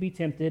ye too be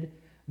tempted.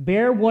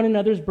 Bear one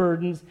another's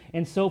burdens,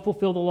 and so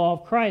fulfill the law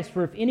of Christ.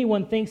 For if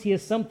anyone thinks he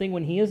is something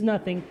when he is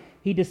nothing,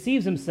 he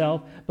deceives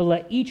himself. But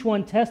let each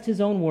one test his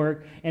own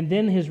work, and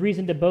then his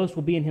reason to boast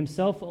will be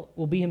himself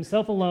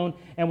alone,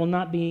 and will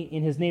not be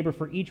in his neighbor.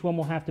 For each one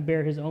will have to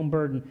bear his own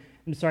burden."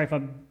 I'm sorry if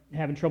I'm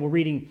having trouble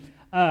reading.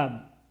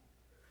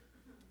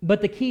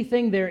 But the key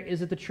thing there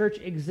is that the church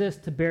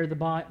exists to bear the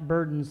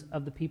burdens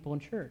of the people in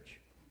church.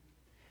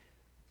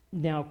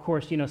 Now, of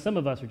course, some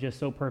of us are just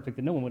so perfect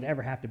that no one would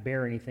ever have to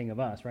bear anything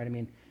of us, right? I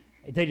mean,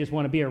 they just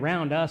want to be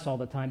around us all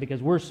the time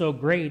because we're so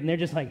great, and they're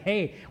just like,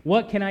 "Hey,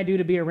 what can I do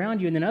to be around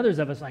you?" And then others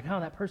of us like, "Oh,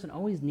 that person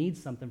always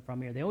needs something from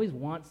me, or they always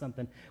want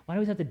something. Why do I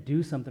always have to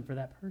do something for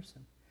that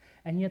person?"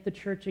 And yet the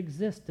church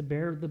exists to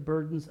bear the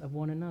burdens of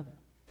one another.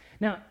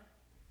 Now,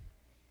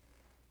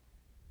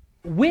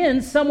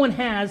 when someone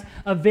has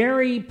a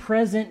very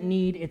present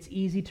need, it's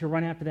easy to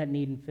run after that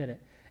need and fit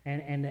it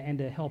and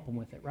to help them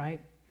with it,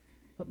 right?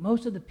 But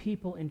most of the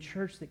people in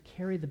church that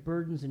carry the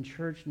burdens in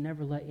church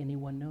never let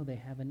anyone know they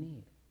have a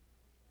need.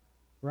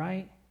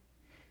 Right?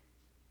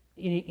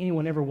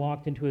 Anyone ever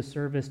walked into a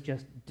service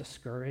just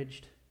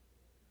discouraged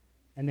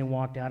and then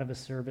walked out of a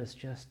service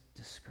just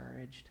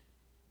discouraged?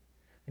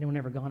 Anyone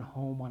ever gone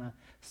home on a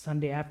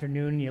Sunday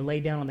afternoon and you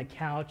lay down on the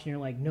couch and you're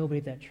like, "Nobody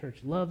at that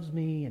church loves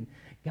me, and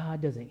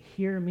God doesn't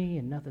hear me,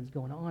 and nothing's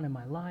going on in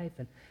my life,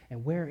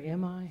 and where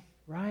am I?"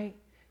 Right?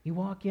 You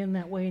walk in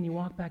that way and you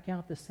walk back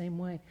out the same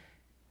way.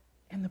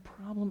 And the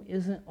problem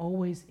isn't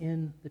always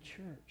in the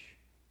church.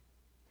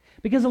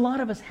 Because a lot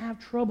of us have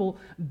trouble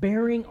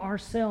bearing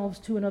ourselves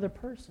to another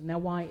person. Now,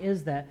 why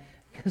is that?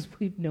 Because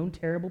we've known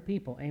terrible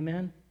people.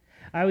 Amen?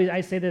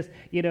 I say this,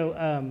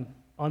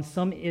 on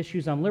some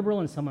issues I'm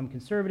liberal and some I'm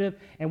conservative.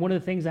 And one of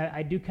the things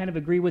I do kind of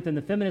agree with in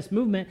the feminist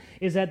movement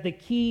is that the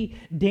key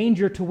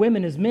danger to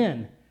women is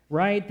men,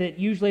 right? That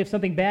usually if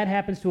something bad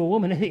happens to a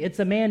woman, it's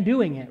a man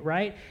doing it,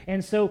 right?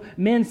 And so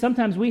men,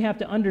 sometimes we have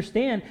to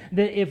understand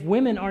that if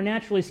women are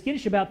naturally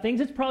skittish about things,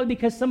 it's probably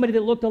because somebody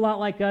that looked a lot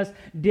like us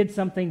did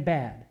something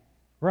bad.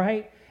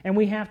 Right? And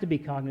we have to be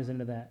cognizant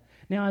of that.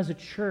 Now, as a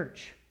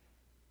church,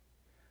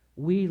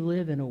 we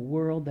live in a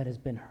world that has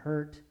been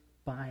hurt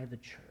by the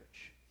church.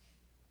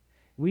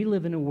 We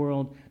live in a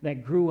world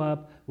that grew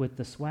up with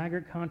the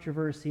Swaggart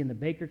controversy and the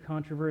Baker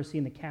controversy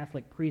and the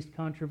Catholic priest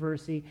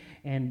controversy,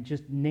 and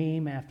just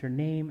name after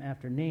name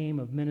after name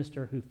of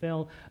minister who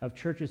fell, of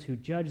churches who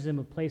judged them,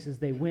 of places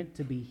they went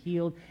to be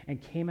healed and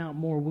came out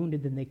more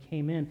wounded than they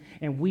came in.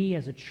 And we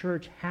as a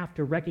church have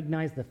to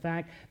recognize the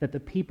fact that the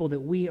people that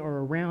we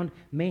are around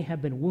may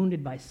have been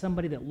wounded by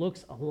somebody that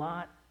looks a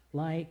lot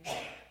like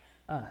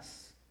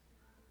us.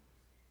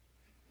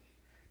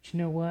 But you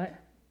know what?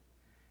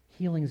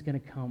 Healing is going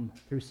to come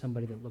through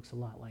somebody that looks a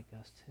lot like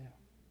us too.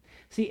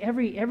 See,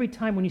 every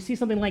time when you see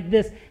something like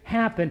this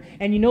happen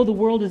and you know the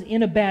world is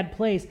in a bad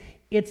place,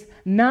 it's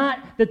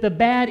not that the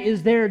bad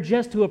is there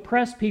just to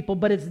oppress people,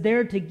 but it's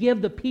there to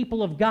give the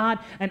people of God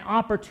an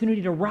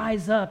opportunity to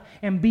rise up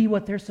and be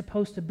what they're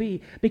supposed to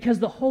be. Because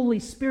the Holy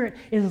Spirit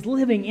is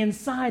living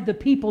inside the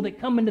people that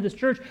come into this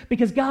church,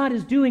 because God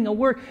is doing a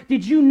work.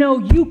 Did you know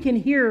you can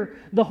hear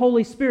the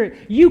Holy Spirit?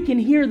 You can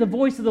hear the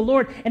voice of the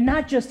Lord, and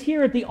not just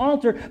hear it at the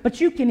altar, but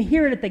you can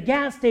hear it at the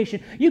gas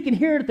station. You can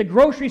hear it at the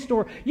grocery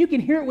store. You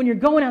can hear it when you're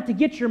going out to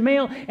get your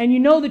mail, and you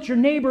know that your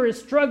neighbor is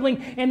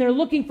struggling, and they're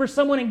looking for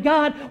someone, and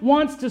God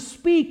wants to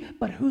speak,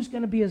 but who's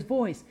going to be his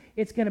voice?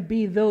 It's going to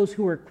be those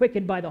who are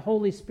quickened by the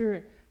Holy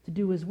Spirit to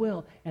do his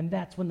will, and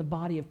that's when the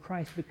body of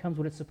Christ becomes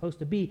what it's supposed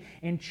to be,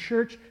 and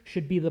church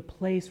should be the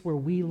place where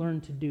we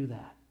learn to do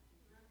that.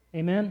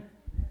 Amen?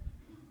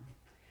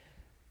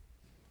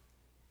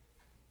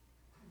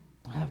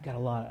 I've got a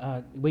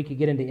lot. We could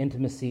get into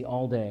intimacy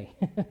all day.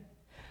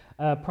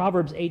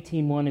 Proverbs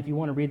 18:1, if you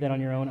want to read that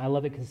on your own, I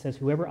love it because it says,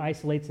 "Whoever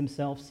isolates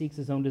himself seeks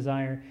his own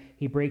desire.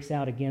 He breaks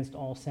out against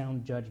all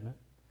sound judgment."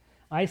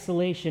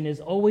 Isolation is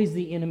always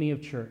the enemy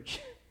of church.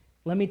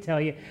 Let me tell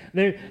you,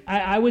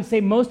 I would say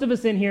most of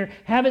us in here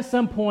have at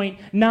some point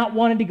not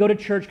wanted to go to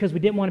church because we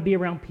didn't want to be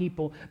around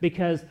people,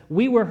 because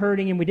we were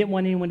hurting and we didn't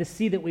want anyone to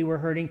see that we were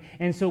hurting,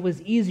 and so it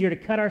was easier to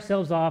cut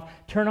ourselves off,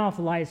 turn off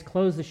the lights,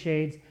 close the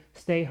shades,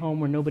 stay home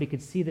where nobody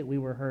could see that we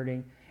were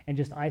hurting, and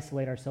just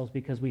isolate ourselves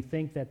because we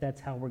think that that's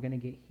how we're going to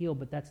get healed,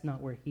 but that's not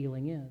where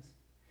healing is.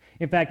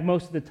 In fact,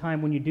 most of the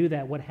time when you do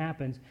that, what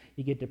happens?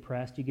 You get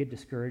depressed, you get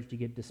discouraged, you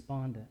get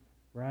despondent,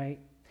 right?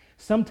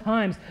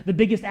 Sometimes the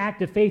biggest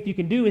act of faith you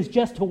can do is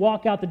just to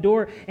walk out the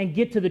door and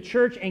get to the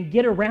church and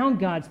get around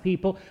God's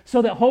people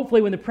so that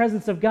hopefully when the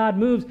presence of God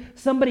moves,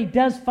 somebody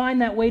does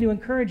find that way to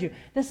encourage you.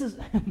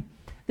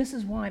 This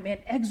is why, man,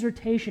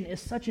 exhortation is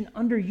such an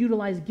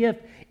underutilized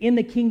gift in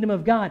the kingdom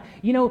of God.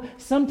 You know,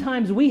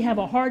 sometimes we have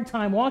a hard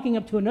time walking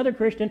up to another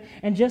Christian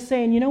and just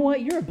saying, you know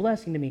what, you're a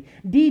blessing to me.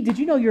 Dee, did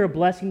you know you're a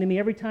blessing to me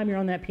every time you're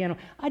on that piano?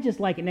 I just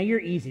like it. Now, you're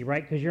easy,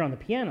 right, because you're on the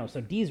piano,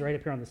 so Dee's right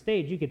up here on the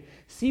stage. You could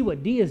see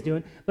what Dee is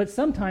doing, but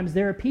sometimes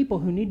there are people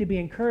who need to be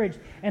encouraged,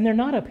 and they're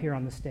not up here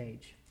on the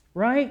stage,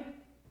 right?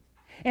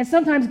 And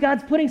sometimes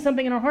God's putting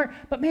something in our heart,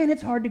 but man,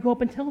 it's hard to go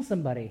up and tell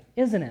somebody,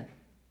 isn't it?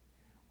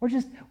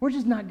 We're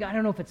just not, I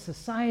don't know if it's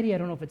society, I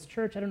don't know if it's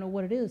church, I don't know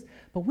what it is,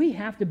 but we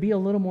have to be a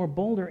little more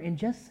bolder in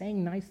just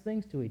saying nice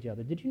things to each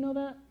other. Did you know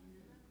that?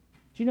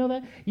 Did you know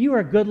that? You are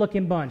a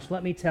good-looking bunch,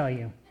 let me tell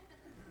you.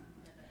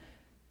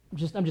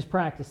 I'm just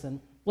practicing.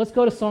 Let's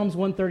go to Psalms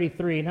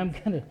 133, and I'm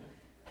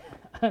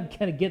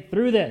gonna get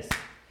through this.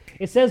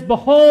 It says,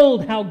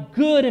 "Behold, how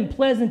good and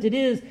pleasant it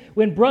is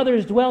when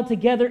brothers dwell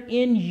together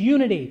in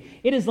unity.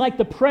 It is like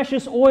the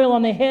precious oil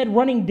on the head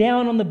running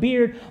down on the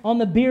beard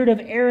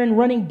of Aaron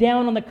running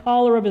down on the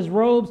collar of his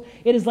robes.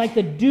 It is like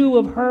the dew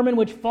of Hermon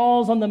which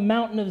falls on the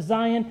mountain of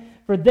Zion.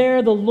 For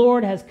there the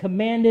Lord has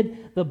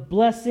commanded the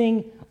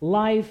blessing,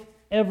 life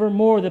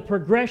evermore." The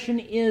progression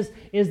is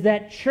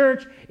that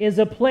church is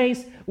a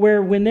place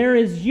where when there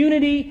is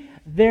unity,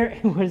 where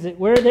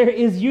there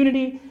is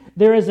unity,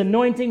 there is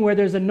anointing. Where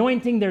there's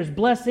anointing, there's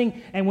blessing.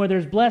 And where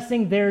there's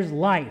blessing, there's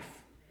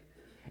life.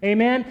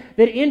 Amen?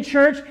 That in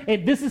church,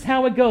 this is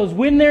how it goes.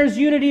 When there's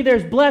unity,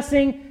 there's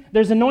blessing.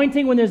 There's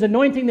anointing. When there's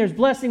anointing, there's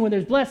blessing. When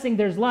there's blessing,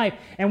 there's life.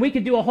 And we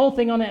could do a whole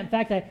thing on that. In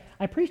fact,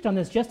 I preached on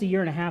this just a year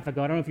and a half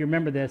ago. I don't know if you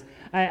remember this.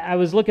 I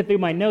was looking through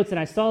my notes, and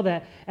I saw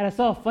that. And I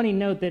saw a funny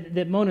note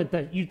that Mona,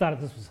 you thought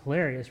this was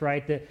hilarious,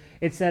 right? That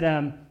it said,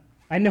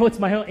 I know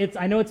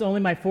it's only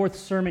my fourth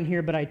sermon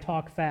here, but I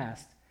talk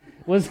fast.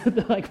 Was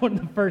like one of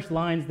the first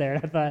lines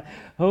there. I thought,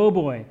 oh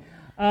boy.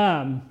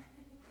 That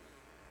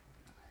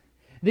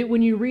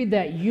when you read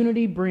that,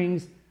 unity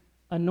brings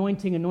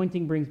anointing,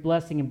 anointing brings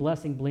blessing, and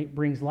blessing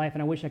brings life.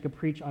 And I wish I could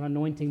preach on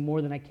anointing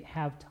more than I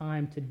have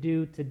time to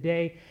do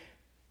today.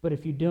 But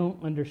if you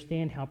don't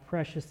understand how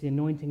precious the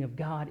anointing of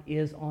God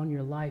is on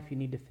your life, you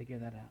need to figure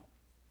that out.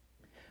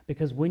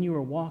 Because when you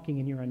are walking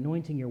in your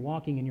anointing, you're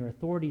walking in your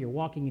authority, you're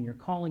walking in your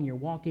calling, you're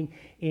walking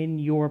in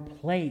your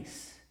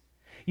place.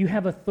 You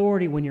have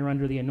authority when you're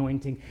under the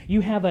anointing.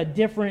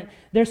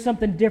 There's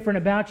something different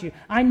about you.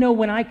 I know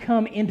when I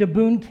come into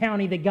Boone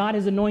County that God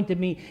has anointed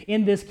me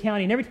in this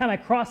county. And every time I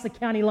cross the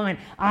county line,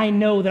 I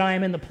know that I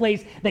am in the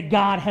place that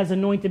God has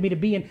anointed me to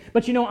be in.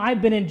 But you know,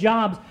 I've been in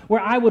jobs where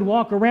I would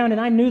walk around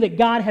and I knew that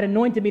God had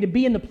anointed me to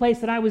be in the place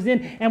that I was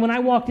in. And when I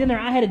walked in there,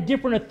 I had a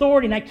different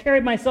authority and I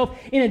carried myself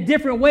in a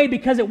different way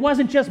because it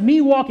wasn't just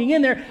me walking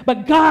in there,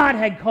 but God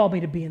had called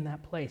me to be in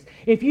that place.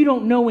 If you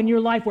don't know in your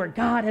life where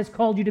God has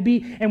called you to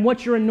be and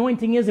what your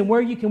anointing is and where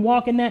you can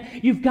walk in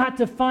that, you've got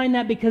to find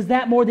that, because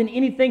that more than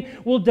anything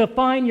will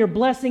define your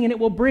blessing and it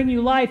will bring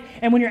you life.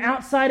 And when you're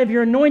outside of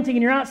your anointing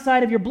and you're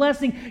outside of your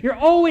blessing, you're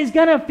always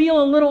going to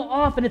feel a little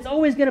off, and it's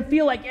always going to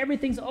feel like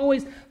everything's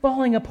always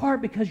falling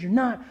apart because you're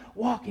not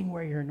walking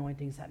where your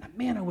anointing's at. Now,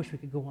 man, I wish we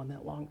could go on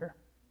that longer.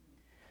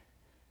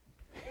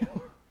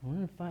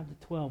 We're at 5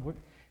 to 12.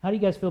 How do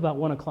you guys feel about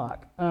 1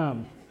 o'clock?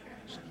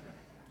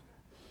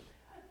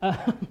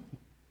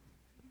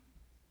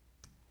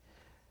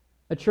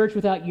 A church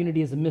without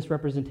unity is a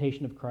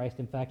misrepresentation of Christ.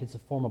 In fact, it's a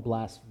form of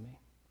blasphemy.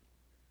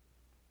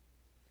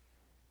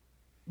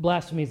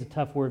 Blasphemy is a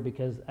tough word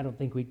because I don't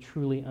think we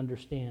truly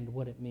understand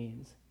what it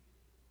means.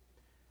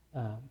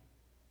 But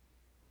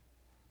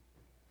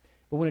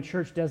when a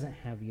church doesn't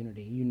have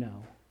unity, you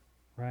know,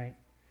 right?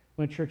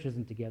 When a church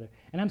isn't together.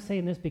 And I'm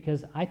saying this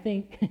because I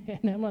think,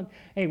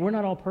 hey, we're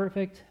not all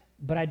perfect,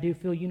 but I do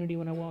feel unity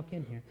when I walk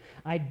in here.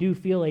 I do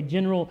feel a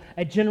general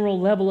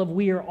level of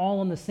we are all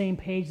on the same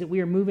page, that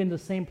we are moving to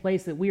the same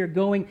place, that we are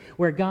going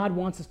where God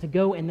wants us to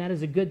go, and that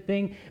is a good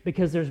thing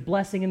because there's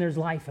blessing and there's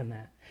life in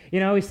that. You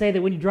know, I always say that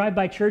when you drive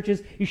by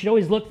churches, you should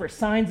always look for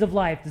signs of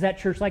life. Does that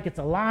church like it's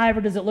alive,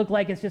 or does it look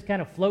like it's just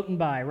kind of floating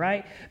by,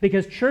 right?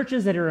 Because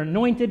churches that are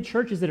anointed,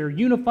 churches that are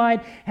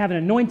unified, have an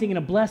anointing and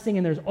a blessing,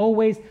 and there's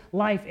always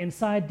life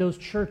inside those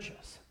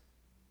churches.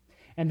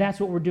 And that's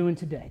what we're doing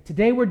today.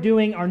 Today we're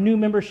doing our new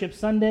membership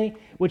Sunday,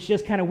 which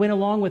just kind of went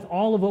along with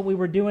all of what we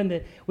were doing,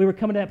 that we were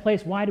coming to that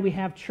place, why do we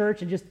have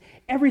church? And just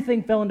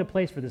everything fell into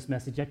place for this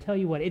message. I tell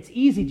you what, it's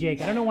easy, Jake.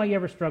 I don't know why you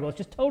ever struggle. It's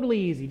just totally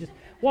easy. Just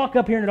walk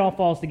up here and it all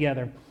falls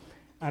together.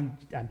 I'm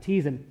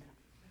teasing.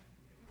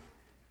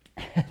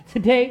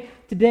 Today,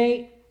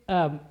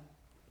 we're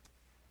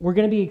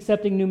going to be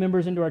accepting new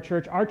members into our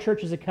church. Our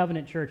church is a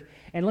covenant church.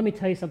 And let me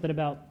tell you something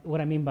about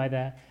what I mean by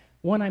that.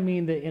 One, I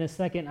mean that in a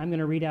second, I'm going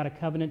to read out a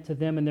covenant to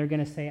them, and they're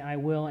going to say, I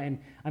will, and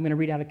I'm going to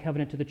read out a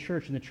covenant to the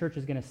church, and the church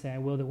is going to say, I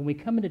will. That when we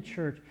come into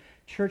church,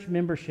 church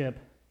membership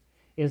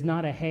is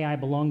not a, hey, I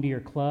belong to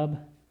your club,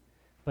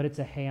 but but it's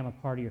a, hey, I'm a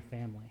part of your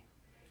family.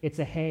 It's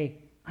a, hey,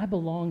 I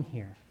belong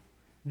here.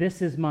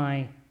 This is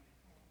my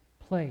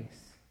place.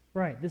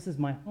 Right, this is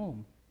my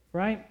home,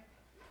 right?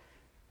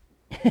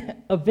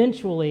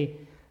 Eventually,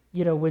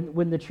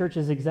 when the church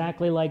is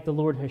exactly like the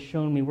Lord has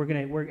shown me,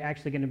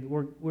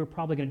 we're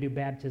probably gonna do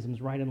baptisms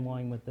right in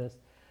line with this.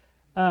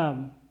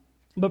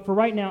 But for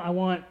right now, I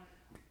want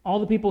all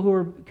the people who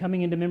are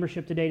coming into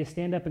membership today to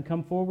stand up and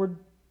come forward.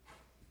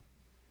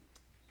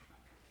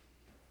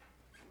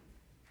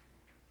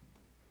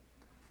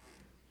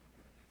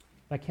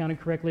 If I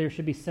counted correctly, there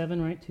should be 7,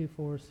 right? 2,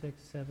 4,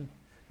 6, 7.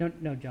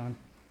 No, John.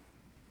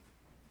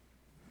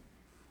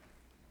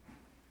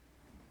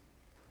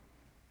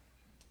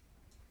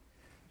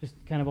 Just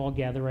kind of all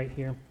gather right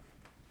here.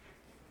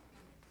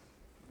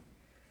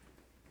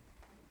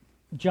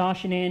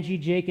 Josh and Angie,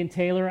 Jake and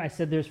Taylor. I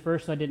said theirs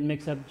first, so I didn't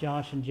mix up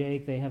Josh and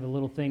Jake. They have a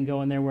little thing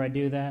going there where I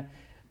do that.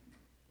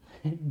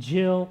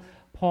 Jill,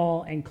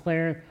 Paul, and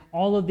Claire.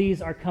 All of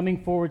these are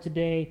coming forward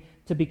today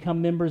to become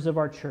members of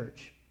our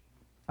church.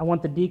 I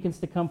want the deacons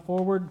to come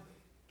forward.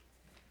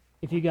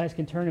 If you guys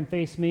can turn and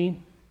face me.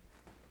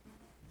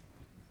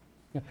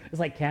 It's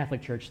like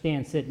Catholic Church.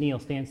 Stand, sit, kneel,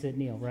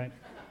 right?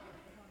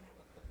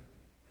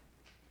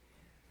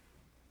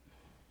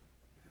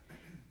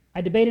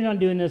 I debated on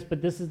doing this,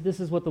 but this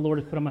is what the Lord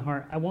has put on my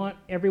heart. I want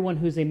everyone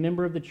who's a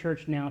member of the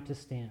church now to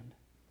stand.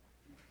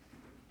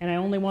 And I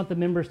only want the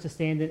members to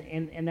stand,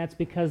 and that's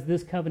because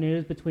this covenant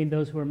is between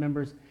those who are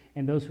members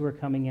and those who are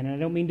coming in. And I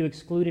don't mean to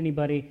exclude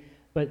anybody,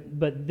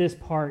 but this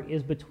part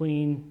is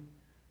between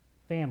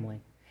family.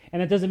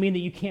 And that doesn't mean that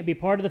you can't be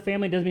part of the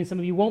family. It doesn't mean some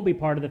of you won't be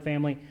part of the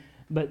family,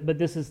 but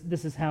this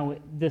is how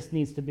this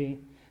needs to be.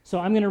 So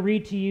I'm going to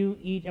read to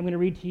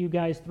you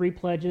guys 3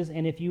 pledges,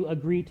 and if you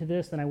agree to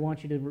this, then I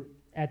want you to,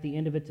 at the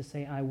end of it, to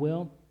say, I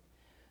will.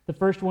 The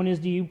first one is,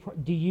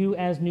 do you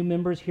as new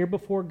members here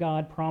before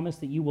God promise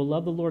that you will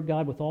love the Lord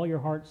God with all your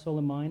heart, soul,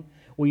 and mind?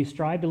 Will you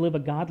strive to live a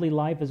godly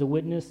life as a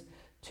witness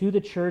to the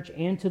church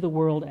and to the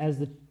world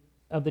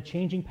of the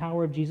changing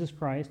power of Jesus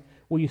Christ?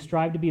 Will you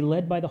strive to be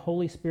led by the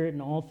Holy Spirit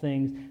in all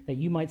things, that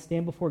you might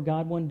stand before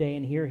God one day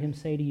and hear him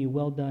say to you,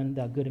 well done,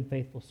 thou good and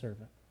faithful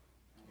servant?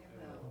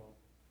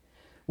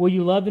 Will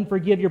you love and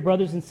forgive your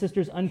brothers and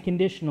sisters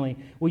unconditionally?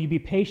 Will you be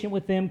patient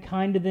with them,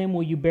 kind to them?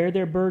 Will you bear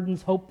their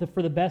burdens, hope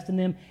for the best in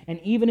them, and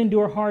even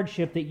endure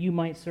hardship that you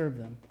might serve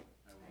them?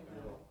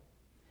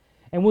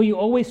 And will you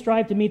always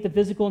strive to meet the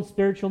physical and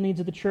spiritual needs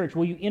of the church?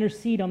 Will you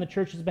intercede on the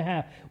church's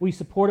behalf? Will you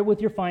support it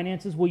with your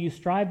finances? Will you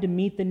strive to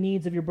meet the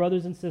needs of your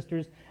brothers and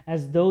sisters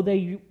as though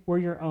they were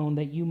your own,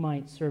 that you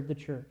might serve the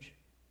church?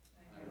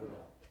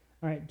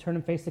 All right, turn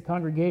and face the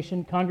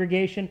congregation.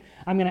 Congregation,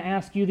 I'm going to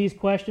ask you these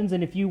questions,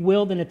 and if you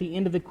will, then at the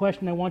end of the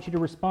question, I want you to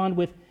respond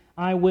with,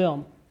 I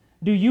will.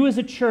 Do you as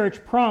a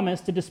church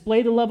promise to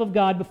display the love of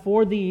God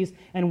before these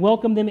and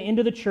welcome them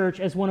into the church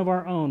as one of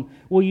our own?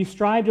 Will you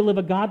strive to live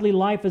a godly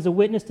life as a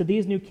witness to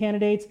these new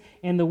candidates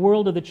and the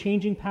world of the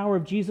changing power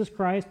of Jesus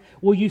Christ?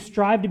 Will you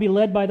strive to be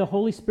led by the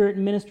Holy Spirit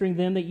in ministering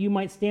them, that you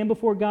might stand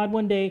before God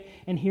one day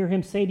and hear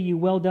him say to you,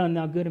 well done,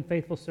 thou good and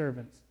faithful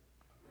servants?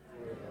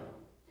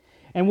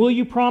 And will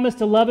you promise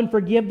to love and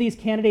forgive these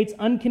candidates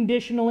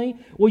unconditionally?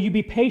 Will you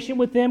be patient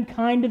with them,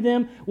 kind to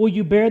them? Will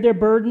you bear their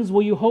burdens?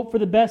 Will you hope for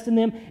the best in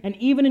them and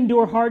even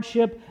endure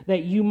hardship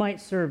that you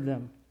might serve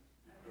them?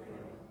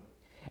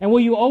 And will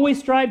you always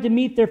strive to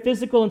meet their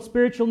physical and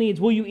spiritual needs?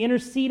 Will you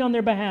intercede on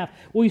their behalf?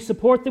 Will you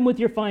support them with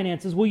your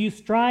finances? Will you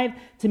strive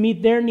to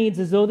meet their needs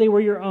as though they were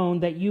your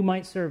own, that you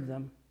might serve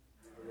them?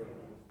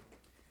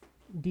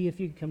 Dee, if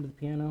you could come to the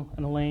piano,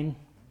 and Elaine.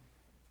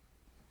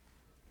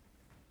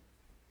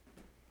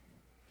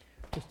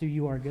 Just do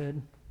you are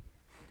good.